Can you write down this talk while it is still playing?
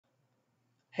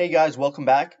Hey guys, welcome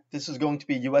back. This is going to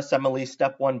be USMLE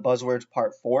Step 1 Buzzwords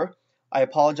Part 4. I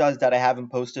apologize that I haven't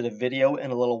posted a video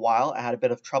in a little while. I had a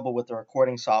bit of trouble with the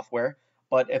recording software,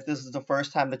 but if this is the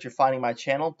first time that you're finding my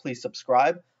channel, please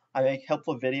subscribe. I make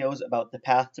helpful videos about the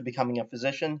path to becoming a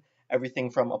physician,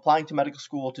 everything from applying to medical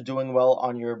school to doing well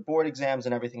on your board exams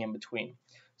and everything in between.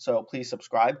 So please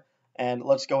subscribe, and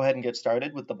let's go ahead and get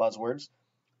started with the buzzwords.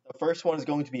 The first one is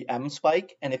going to be M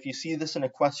spike, and if you see this in a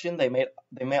question, they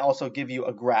may also give you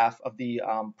a graph of the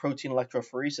protein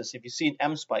electrophoresis. If you see an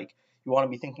M spike, you want to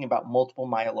be thinking about multiple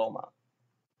myeloma.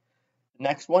 The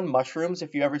next one, mushrooms.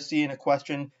 If you ever see in a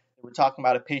question we're talking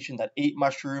about a patient that ate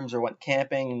mushrooms or went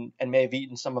camping and may have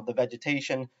eaten some of the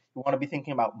vegetation, you want to be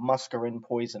thinking about muscarine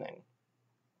poisoning.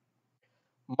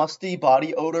 Musty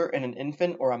body odor in an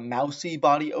infant or a mousy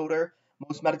body odor.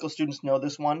 Most medical students know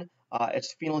this one.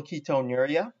 It's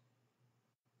phenylketonuria.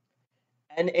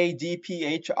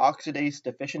 NADPH oxidase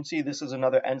deficiency. This is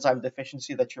another enzyme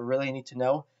deficiency that you really need to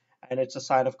know, and it's a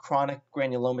sign of chronic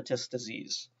granulomatous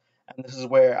disease. And this is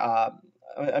where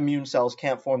immune cells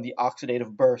can't form the oxidative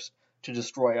burst to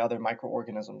destroy other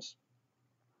microorganisms.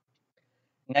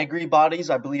 Negri bodies,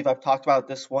 I believe I've talked about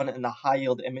this one in the high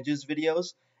yield images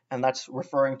videos, and that's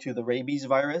referring to the rabies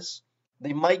virus.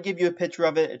 They might give you a picture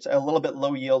of it. It's a little bit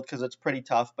low yield because it's pretty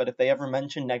tough, but if they ever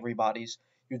mention Negri bodies,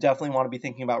 you definitely want to be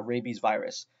thinking about rabies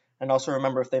virus. And also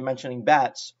remember, if they're mentioning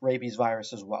bats, rabies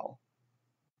virus as well.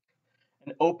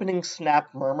 An opening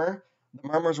snap murmur. The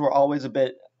murmurs were always a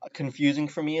bit confusing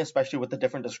for me, especially with the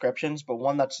different descriptions, but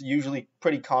one that's usually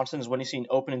pretty constant is when you see an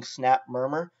opening snap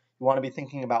murmur, you want to be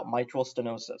thinking about mitral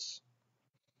stenosis.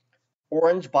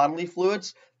 Orange bodily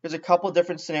fluids. There's a couple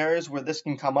different scenarios where this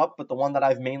can come up, but the one that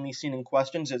I've mainly seen in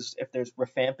questions is if there's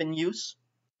rifampin use,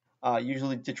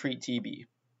 usually to treat TB.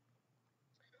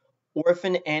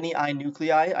 Orphan ani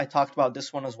nuclei, I talked about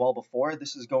this one as well before.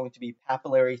 This is going to be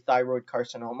papillary thyroid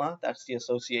carcinoma. That's the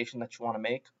association that you want to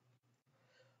make.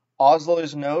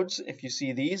 Osler's nodes, if you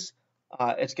see these,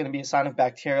 it's going to be a sign of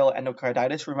bacterial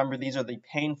endocarditis. Remember, these are the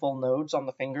painful nodes on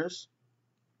the fingers.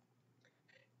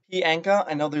 P. anca,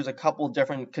 I know there's a couple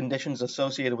different conditions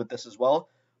associated with this as well,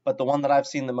 but the one that I've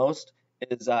seen the most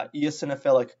is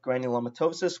eosinophilic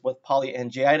granulomatosis with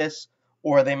polyangiitis,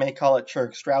 or they may call it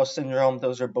Churg-Strauss syndrome.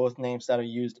 Those are both names that are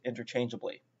used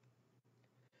interchangeably.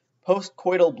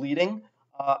 Postcoital bleeding,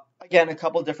 again, a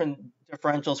couple different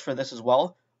differentials for this as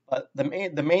well, but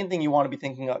the main thing you want to be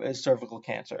thinking of is cervical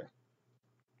cancer.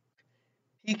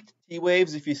 Peaked T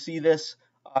waves, if you see this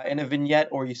in a vignette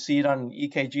or you see it on an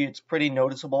EKG, it's pretty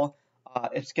noticeable.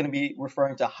 It's going to be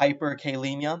referring to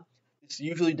hyperkalemia. This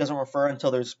usually doesn't refer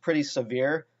until there's pretty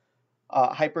severe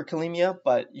hyperkalemia,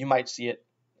 but you might see it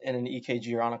in an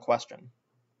EKG or on a question.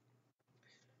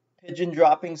 Pigeon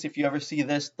droppings, if you ever see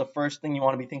this, the first thing you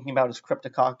want to be thinking about is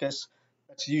cryptococcus.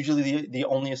 That's usually the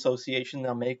only association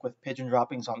they'll make with pigeon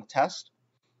droppings on the test.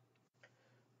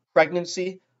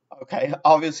 Pregnancy, okay,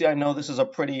 obviously I know this is a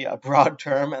pretty broad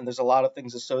term and there's a lot of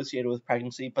things associated with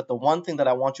pregnancy, but the one thing that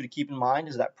I want you to keep in mind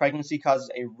is that pregnancy causes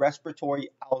a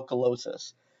respiratory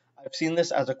alkalosis. I've seen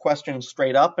this as a question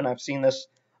straight up, and I've seen this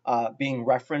being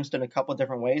referenced in a couple of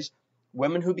different ways.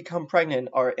 Women who become pregnant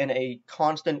are in a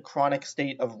constant chronic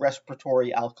state of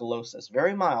respiratory alkalosis.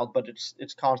 Very mild, but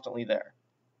it's constantly there.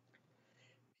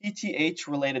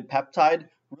 PTH-related peptide,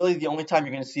 really the only time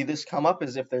you're going to see this come up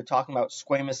is if they're talking about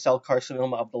squamous cell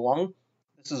carcinoma of the lung.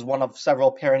 This is one of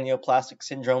several paraneoplastic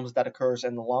syndromes that occurs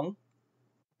in the lung.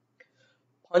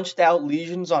 Punched out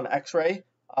lesions on X-ray.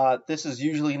 This is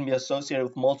usually going to be associated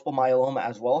with multiple myeloma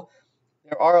as well.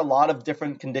 There are a lot of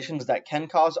different conditions that can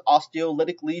cause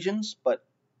osteolytic lesions, but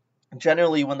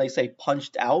generally when they say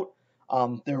punched out,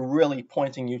 they're really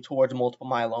pointing you towards multiple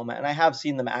myeloma, and I have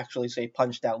seen them actually say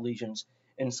punched out lesions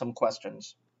in some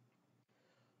questions.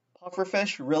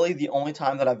 Pufferfish, really the only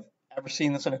time that I've ever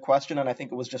seen this in a question, and I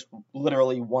think it was just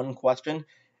literally one question,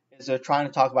 is they're trying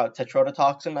to talk about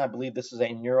tetrodotoxin. I believe this is a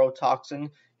neurotoxin.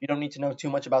 You don't need to know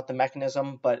too much about the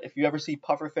mechanism, but if you ever see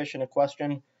pufferfish in a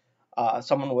question,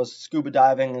 someone was scuba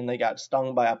diving and they got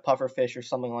stung by a pufferfish or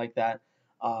something like that,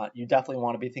 you definitely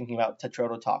want to be thinking about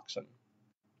tetrodotoxin.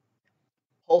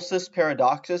 Pulsus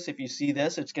paradoxus, if you see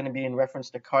this, it's going to be in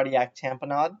reference to cardiac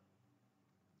tamponade.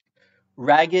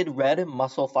 Ragged red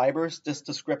muscle fibers, this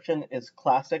description is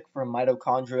classic for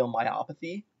mitochondrial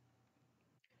myopathy.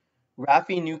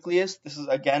 Raphe this is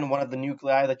again one of the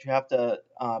nuclei that you have to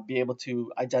be able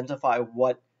to identify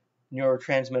what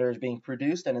neurotransmitter is being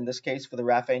produced, and in this case for the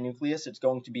Raphe nucleus it's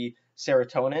going to be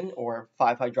serotonin or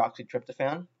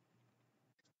 5-hydroxytryptophan.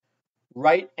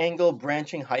 Right angle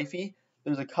branching hyphae,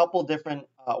 there's a couple different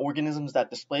organisms that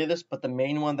display this, but the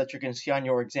main one that you're going to see on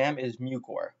your exam is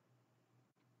mucor.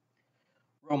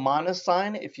 Romanes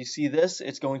sign, if you see this,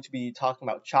 it's going to be talking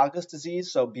about Chagas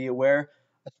disease, so be aware,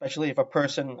 especially if a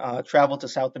person traveled to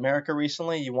South America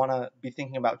recently, you want to be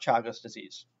thinking about Chagas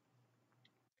disease.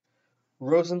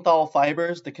 Rosenthal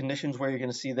fibers, the conditions where you're going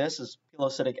to see this is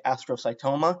pilocytic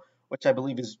astrocytoma, which I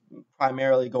believe is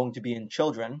primarily going to be in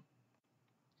children.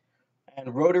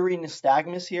 And rotary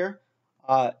nystagmus here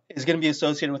is going to be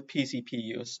associated with PCP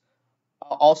use.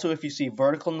 Also, if you see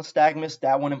vertical nystagmus,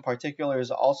 that one in particular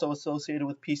is also associated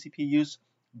with PCP use.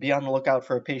 Be on the lookout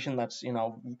for a patient that's,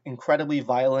 incredibly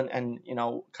violent and,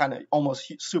 kind of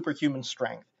almost superhuman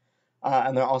strength.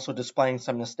 And they're also displaying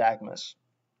some nystagmus.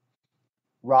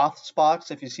 Roth spots,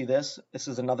 if you see this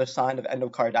is another sign of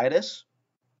endocarditis.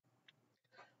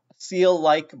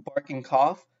 Seal-like barking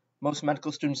cough. Most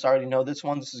medical students already know this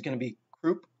one. This is going to be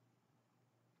croup.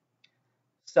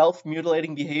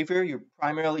 Self-mutilating behavior, you're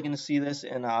primarily going to see this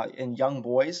in young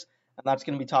boys, and that's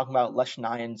going to be talking about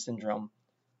Lesch-Nyhan syndrome.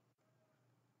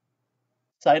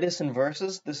 Situs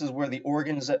inversus, this is where the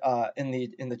organs in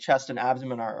the chest and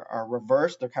abdomen are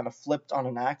reversed. They're kind of flipped on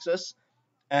an axis,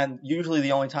 and usually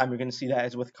the only time you're going to see that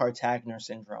is with Cartagner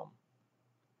syndrome.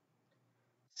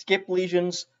 Skip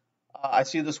lesions, I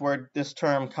see this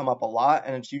term come up a lot,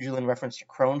 and it's usually in reference to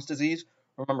Crohn's disease.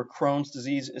 Remember, Crohn's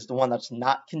disease is the one that's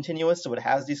not continuous, so it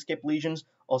has these skip lesions.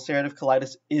 Ulcerative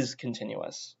colitis is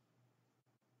continuous.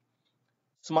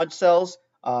 Smudge cells,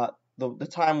 the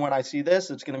time when I see this,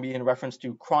 it's going to be in reference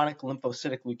to chronic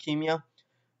lymphocytic leukemia.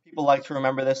 People like to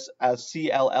remember this as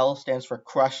CLL, stands for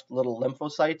crushed little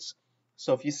lymphocytes.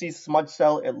 So if you see smudge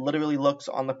cell, it literally looks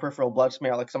on the peripheral blood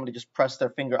smear like somebody just pressed their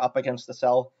finger up against the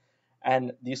cell,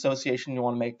 and the association you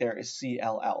want to make there is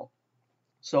CLL.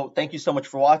 So thank you so much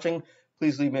for watching.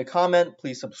 Please leave me a comment.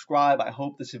 Please subscribe. I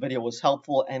hope this video was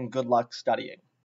helpful, and good luck studying.